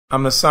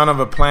I'm the son of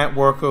a plant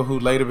worker who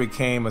later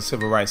became a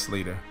civil rights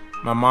leader.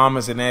 My mom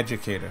is an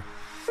educator.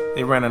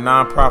 They ran a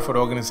nonprofit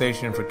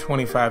organization for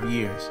 25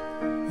 years,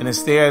 and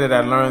it's there that I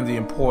learned the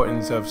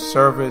importance of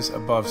service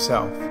above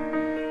self.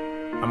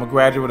 I'm a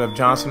graduate of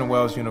Johnson &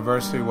 Wales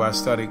University, where I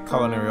studied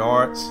culinary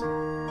arts,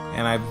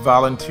 and I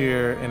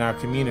volunteer in our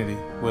community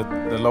with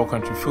the Low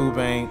Country Food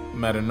Bank,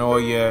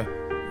 Metanoia,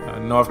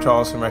 North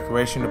Charleston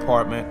Recreation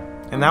Department,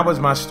 and that was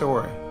my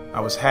story. I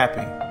was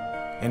happy.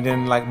 And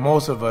then, like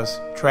most of us,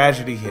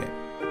 tragedy hit.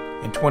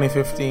 In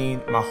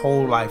 2015, my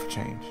whole life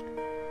changed.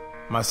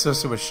 My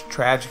sister was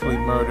tragically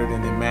murdered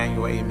in the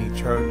Emmanuel AME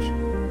Church.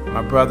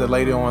 My brother,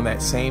 later on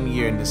that same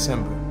year in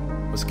December,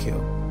 was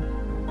killed.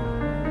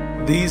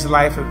 These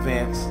life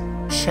events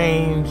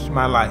changed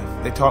my life.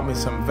 They taught me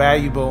some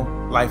valuable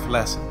life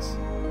lessons.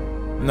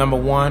 Number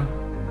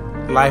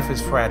one, life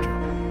is fragile.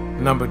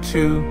 Number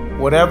two,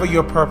 whatever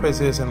your purpose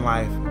is in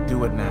life,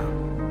 do it now.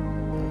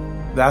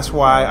 That's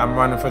why I'm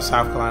running for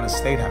South Carolina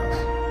State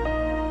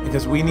House,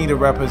 because we need a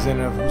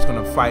representative who's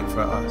going to fight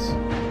for us.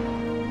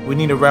 We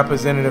need a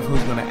representative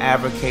who's going to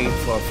advocate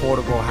for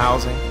affordable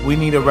housing. We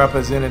need a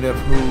representative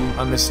who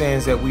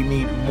understands that we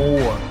need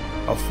more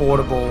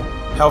affordable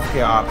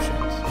healthcare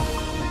options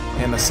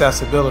and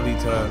accessibility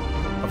to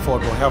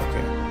affordable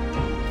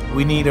healthcare.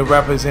 We need a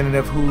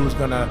representative who's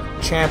going to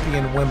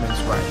champion women's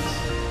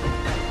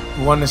rights,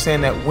 who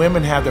understand that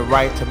women have the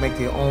right to make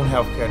their own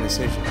healthcare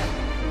decisions.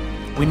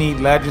 We need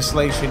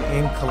legislation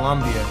in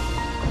Columbia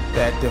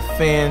that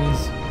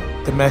defends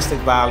domestic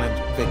violence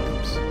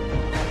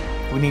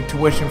victims. We need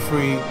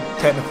tuition-free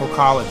technical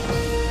colleges.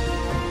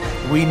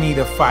 We need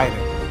a fighter.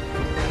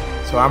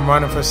 So I'm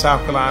running for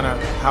South Carolina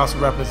House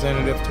of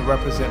Representatives to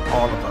represent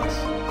all of us.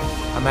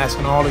 I'm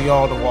asking all of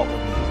y'all to walk with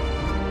me.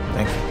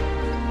 Thank you.